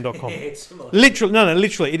Kogan.com.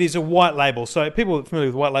 Literally, it is a white label. So people are familiar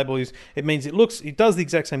with white label, it means it does the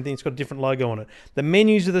exact same thing. It's got a different logo on it. The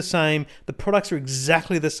menus are the same. The products are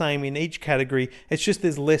exactly the same in each category. It's just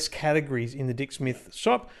there's less categories in the Dick Smith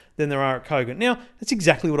shop than there are at Kogan. Now, that's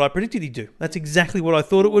exactly what I predicted he'd do. That's exactly what I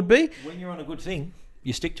thought it would be. When you're on a good thing,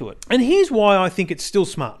 you stick to it. And here's why I think it's still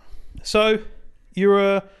smart. So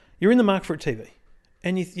you're in the market for a TV.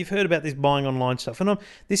 And you've heard about this buying online stuff. And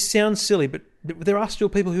this sounds silly, but there are still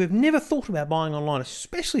people who have never thought about buying online,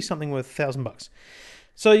 especially something worth $1,000.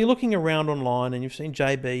 So you're looking around online and you've seen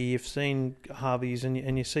JB, you've seen Harvey's,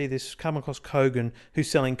 and you see this come across Kogan, who's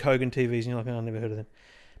selling Kogan TVs, and you're like, oh, I've never heard of them.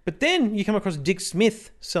 But then you come across Dick Smith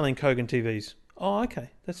selling Kogan TVs. Oh, okay,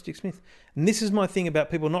 that's Dick Smith. And this is my thing about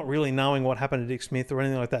people not really knowing what happened to Dick Smith or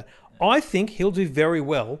anything like that. I think he'll do very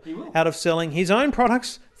well out of selling his own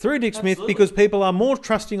products through Dick Smith, because people are more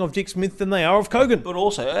trusting of Dick Smith than they are of Kogan. But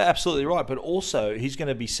also, absolutely right, but also he's going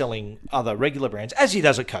to be selling other regular brands, as he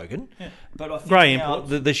does at Kogan. Yeah. But I think now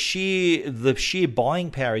the sheer buying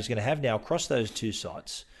power he's going to have now across those two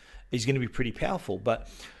sites is going to be pretty powerful. But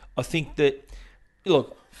I think that,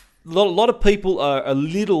 look, a lot of people are a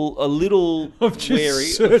little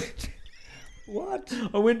wary. What?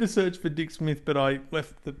 I went to search for Dick Smith, but I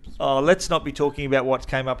left the... Oh, let's not be talking about what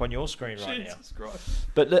came up on your screen right now. Jesus Christ.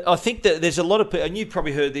 But I think that there's a lot of people, and you've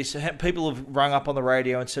probably heard this, people have rung up on the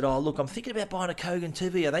radio and said, oh, look, I'm thinking about buying a Kogan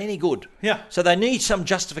TV. Are they any good? Yeah. So they need some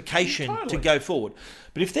justification to go forward.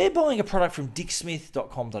 But if they're buying a product from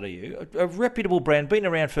dicksmith.com.au, a reputable brand, been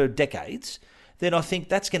around for decades, then I think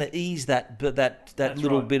that's going to ease that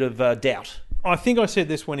little bit of doubt. I think I said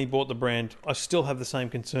this when he bought the brand. I still have the same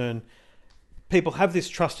concern. People have this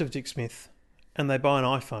trust of Dick Smith and they buy an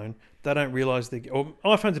iPhone. They don't realise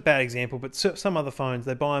iPhone's a bad example, but some other phones,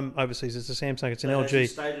 they buy them overseas. It's a Samsung, it's an LG.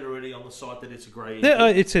 It's stated already on the site that it's a grey.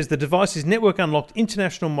 It says the device is network unlocked,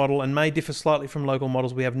 international model, and may differ slightly from local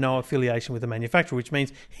models. We have no affiliation with the manufacturer, which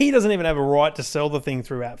means he doesn't even have a right to sell the thing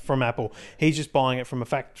from Apple. He's just buying it from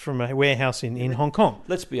a warehouse in Hong Kong.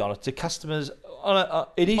 Let's be honest, the customers it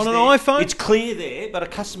is on an there, iPhone. It's clear there, but a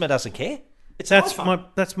customer doesn't care.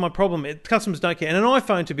 That's my problem. Customers don't care. And an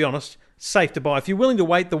iPhone, to be honest, safe to buy. If you're willing to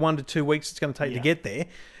wait the 1 to 2 weeks it's going to take to get there,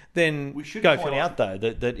 then we should go point out though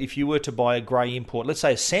that if you were to buy a grey import, let's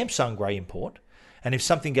say a Samsung grey import, and if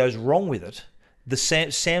something goes wrong with it, the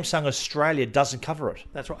Samsung Australia doesn't cover it.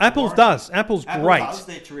 That's right. Apple's does. Apple's great.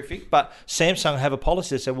 They're terrific. But Samsung have a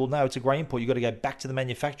policy that says, well, no, it's a grey import. You've got to go back to the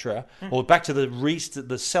manufacturer or back to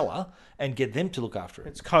the seller and get them to look after it.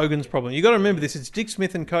 It's Kogan's problem. You've got to remember this. It's Dick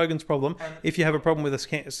Smith and Kogan's problem if you have a problem with a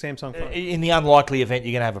Samsung phone. In the unlikely event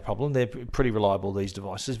you're going to have a problem, they're pretty reliable, these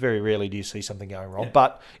devices. Very rarely do you see something going wrong. Yeah.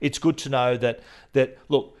 But it's good to know that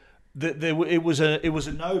look, it was a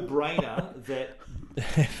no-brainer that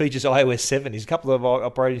features iOS 7. There's a couple of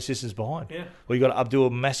operating systems behind. Yeah. Well, you've got to do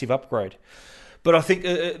a massive upgrade. But I think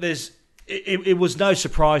it was no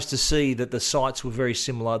surprise to see that the sites were very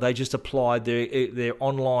similar. They just applied their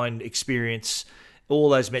online experience, all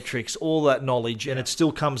those metrics, all that knowledge, and it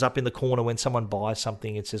still comes up in the corner when someone buys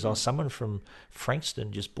something. It says, oh, someone from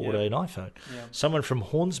Frankston just bought an iPhone. Yeah. Someone from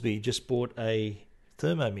Hornsby just bought a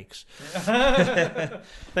Thermomix.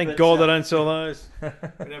 Thank God they don't sell those.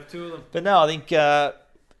 We'd have 2 of them. But no, I think,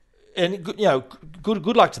 and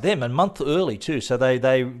good luck to them. A month early too, so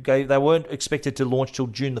they weren't expected to launch till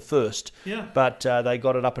June the 1st. Yeah. But they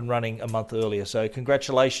got it up and running a month earlier. So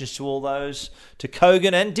congratulations to all those, to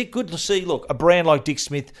Kogan and Dick. Good to see. Look, a brand like Dick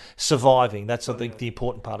Smith surviving. That's I think the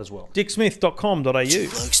important part as well. Dicksmith.com.au. Two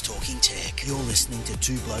Blokes Talking Tech. You're listening to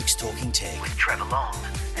Two Blokes Talking Tech with Trevor Long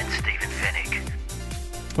and Stephen Fennick.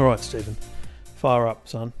 All right, Stephen. Fire up,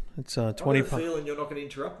 son. It's 20. I have a feeling you're not going to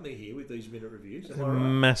interrupt me here with these minute reviews. Am I right?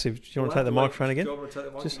 Massive. Do you want to take the microphone again? Do you want me to take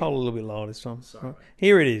the mic Just again? hold a little bit lower this time. Right.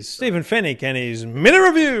 Here it is. Stephen Fennick and his minute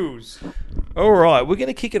reviews. All right, we're going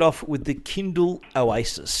to kick it off with the Kindle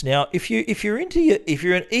Oasis. Now, if you're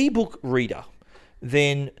an ebook reader,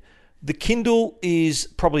 then the Kindle is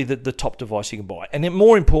probably the top device you can buy, and then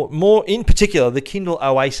more in particular, the Kindle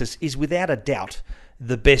Oasis is without a doubt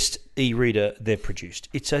the best e-reader they've produced.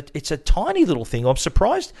 It's a tiny little thing. I'm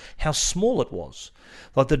surprised how small it was.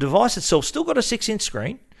 Like the device itself still got a 6-inch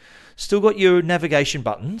screen, still got your navigation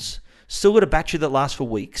buttons, still got a battery that lasts for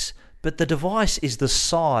weeks, but the device is the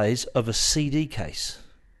size of a CD case.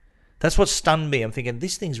 That's what stunned me. I'm thinking,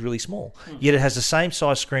 this thing's really small. Yet it has the same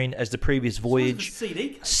size screen as the previous Voyage. CD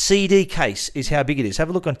case. CD case is how big it is. Have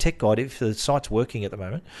a look on Tech Guide if the site's working at the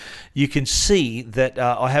moment. You can see that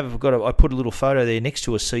I put a little photo there next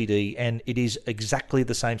to a CD, and it is exactly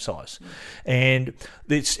the same size. And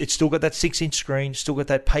it's still got that 6-inch screen, still got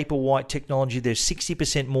that paper white technology. There's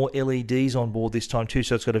 60% more LEDs on board this time too,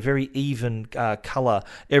 so it's got a very even color,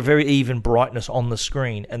 a very even brightness on the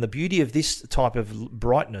screen. And the beauty of this type of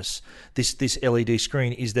brightness, this LED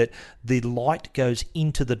screen, is that the light goes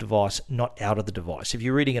into the device, not out of the device. If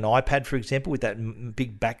you're reading an iPad, for example, with that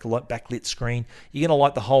big backlit screen, you're going to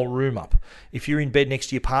light the whole room up. If you're in bed next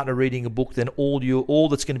to your partner reading a book, then all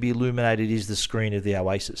that's going to be illuminated is the screen of the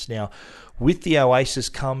Oasis. Now, with the Oasis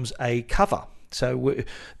comes a cover. So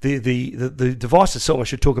the device itself, I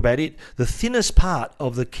should talk about it. The thinnest part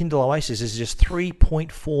of the Kindle Oasis is just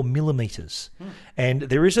 3.4 millimeters, and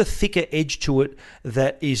there is a thicker edge to it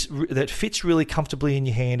that fits really comfortably in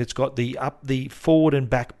your hand. It's got the forward and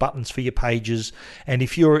back buttons for your pages, and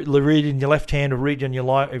if you're reading in your left hand or reading on your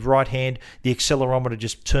right hand, the accelerometer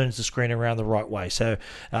just turns the screen around the right way. So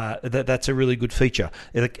that's a really good feature.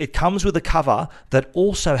 It comes with a cover that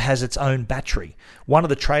also has its own battery. One of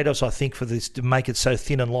the trade-offs, I think, for this to make it so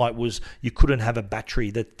thin and light was you couldn't have a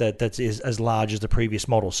battery that's as large as the previous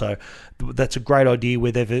model. So that's a great idea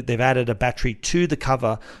where they've added a battery to the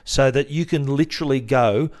cover so that you can literally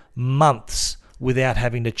go months without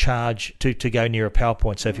having to charge to go near a power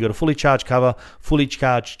point. So if you've got a fully charged cover, fully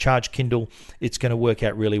charged Kindle, it's going to work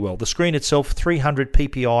out really well. The screen itself, 300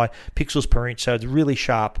 ppi, pixels per inch, so it's really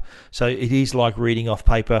sharp. So it is like reading off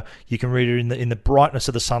paper. You can read it in the brightness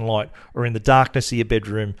of the sunlight or in the darkness of your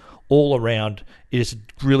bedroom. All around, it is a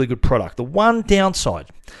really good product. The one downside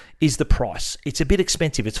is the price. It's a bit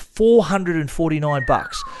expensive. It's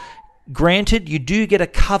 $449. Granted, you do get a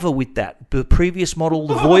cover with that. The previous model,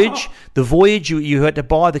 the Voyage, you had to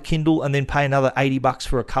buy the Kindle and then pay another $80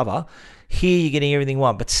 for a cover. Here, you're getting everything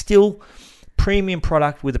one, but still, premium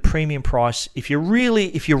product with a premium price. If you're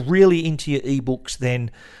really into your ebooks,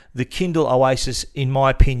 then the Kindle Oasis, in my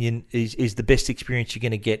opinion, is the best experience you're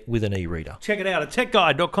going to get with an e-reader. Check it out at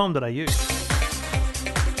techguide.com.au.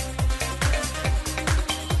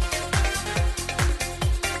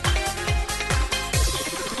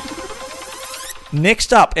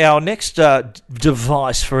 Next up, our next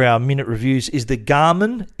device for our minute reviews is the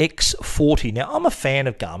Garmin X40. Now, I'm a fan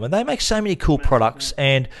of Garmin. They make so many cool products,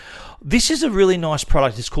 and this is a really nice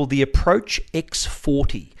product. It's called the Approach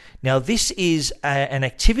X40. Now, this is an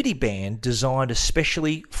activity band designed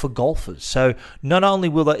especially for golfers. So not only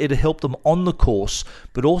will it help them on the course,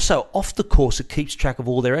 but also off the course, it keeps track of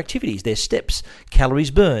all their activities, their steps,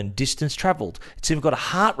 calories burned, distance travelled. It's even got a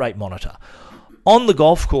heart rate monitor. On the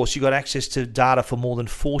golf course, you've got access to data for more than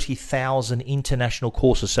 40,000 international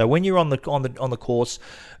courses. So when you're on the course,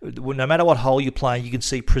 no matter what hole you're playing, you can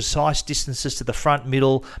see precise distances to the front,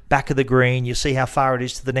 middle, back of the green. You see how far it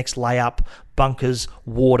is to the next layup, bunkers,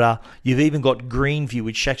 water. You've even got green view,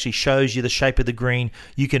 which actually shows you the shape of the green.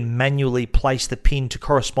 You can manually place the pin to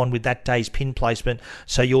correspond with that day's pin placement,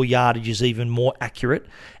 so your yardage is even more accurate.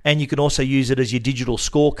 And you can also use it as your digital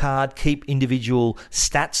scorecard, keep individual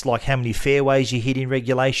stats like how many fairways you hit in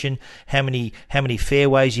regulation, how many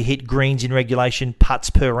fairways you hit, greens in regulation, putts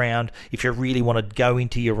per round, if you really want to go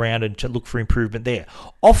into your round and to look for improvement there.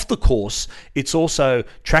 Off the course, it's also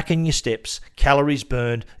tracking your steps, calories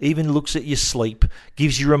burned, even looks at your sleep,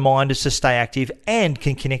 gives you reminders to stay active, and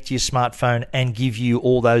can connect to your smartphone and give you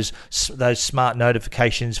all those smart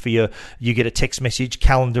notifications for you get a text message,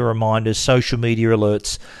 calendar reminders, social media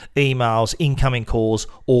alerts, emails, incoming calls,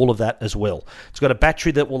 all of that as well. It's got a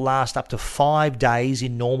battery that will last up to 5 days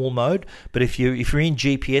in normal mode, but if you're in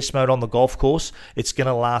GPS mode on the golf course, it's going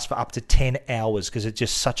to last for up to 10 hours because it's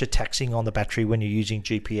just such a taxing on the battery when you're using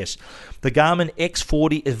GPS. The Garmin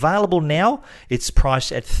X40 available now. It's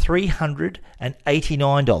priced at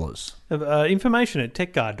 $389. Information at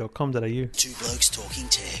techguide.com.au. Two Blokes Talking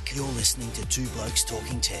Tech. You're listening to Two Blokes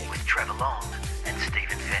Talking Tech with Trevor Long and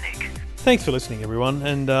Stephen Fennick. Thanks for listening, everyone,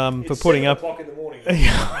 and for putting up. It's 7 o'clock in the morning.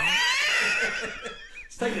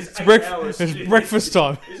 It's breakfast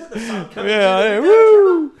time. Is it the sun coming? Yeah,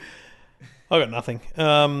 woo! I got nothing.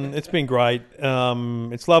 It's been great.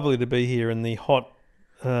 It's lovely to be here in the hot.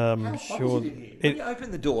 How hot is it in here? When you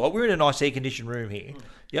open the door, we're in a nice air-conditioned room here.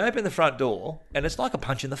 You open the front door, and it's like a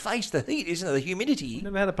punch in the face. The heat, isn't it? The humidity.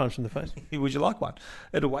 Never had a punch in the face. Would you like one?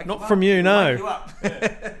 It'll wake you up. Not from you, no. Wake you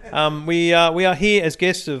up. We are here as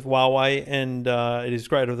guests of Huawei, and it is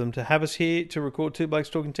great of them to have us here to record Two Blokes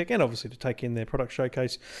Talking Tech, and obviously to take in their product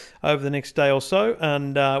showcase over the next day or so.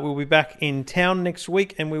 And we'll be back in town next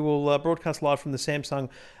week, and we will broadcast live from the Samsung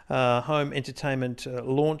home entertainment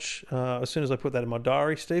launch as soon as I put that in my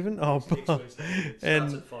diary, Stephen.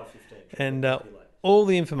 And all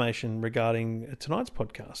the information regarding tonight's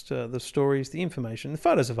podcast, the stories, the information, the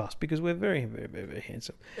photos of us, because we're very, very, very, very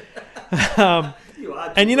handsome.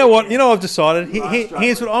 And you know what? I've decided.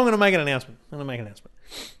 Here's what I'm going to make an announcement.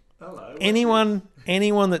 Hello. Anyone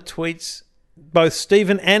that tweets both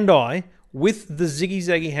Stephen and I with the Ziggy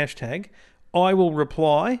Zaggy hashtag, I will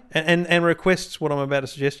reply and requests what I'm about to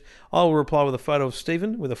suggest. I will reply with a photo of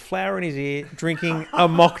Stephen with a flower in his ear drinking a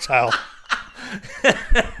mocktail.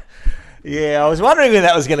 Yeah, I was wondering when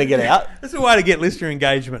that was going to get out. That's a way to get listener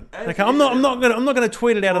engagement. Okay, I'm not going to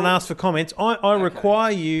tweet it out and ask for comments. I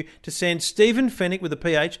require you to send Stephen Fennick with a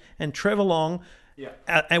PH and Trevor Long,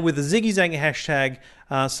 and with the Ziggy Zaggy hashtag,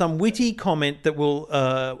 some witty comment that will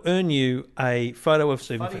earn you a photo of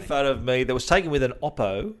Stephen Fennick. Photo of me that was taken with an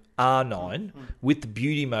Oppo R9 with the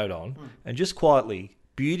beauty mode on, and just quietly,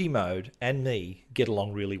 beauty mode and me get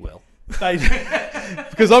along really well.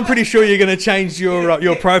 Because I'm pretty sure you're going to change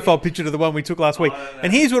your profile picture to the one we took last week.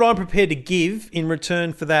 And here's what I'm prepared to give in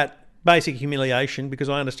return for that basic humiliation, because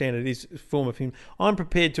I understand it is a form of humiliation. I'm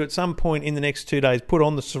prepared to, at some point in the next 2 days, put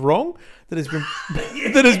on the sarong that has been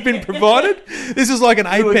that has been provided. This is like an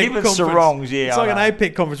APEC conference. Sarongs, yeah, it's like an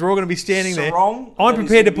APEC conference. We're all going to be standing sarong, there. I'm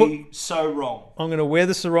prepared to put. So wrong. I'm going to wear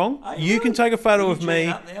the sarong. You can take a photo of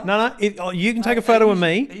me. No. You can take a photo of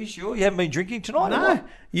me. Are you sure you haven't been drinking tonight? No.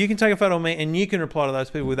 You can take a photo of me, and you can reply to those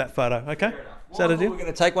people with that photo. Okay? Is that a deal? We're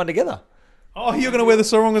going to take one together. Oh, you're going to wear the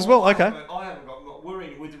sarong as well? Okay. I haven't got.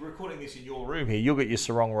 We're recording this in your room here. You'll get your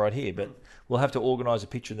sarong right here, but we'll have to organise a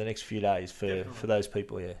picture in the next few days for those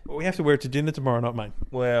people. Yeah. Well, we have to wear it to dinner tomorrow night, mate.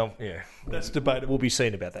 Well, yeah. That's debatable. We'll be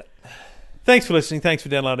seeing about that. Thanks for listening. Thanks for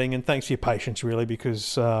downloading, and thanks for your patience, really,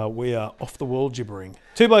 because we are off the wall gibbering.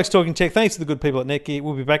 Two Blokes Talking Tech. Thanks to the good people at Netgear.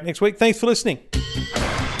 We'll be back next week. Thanks for listening.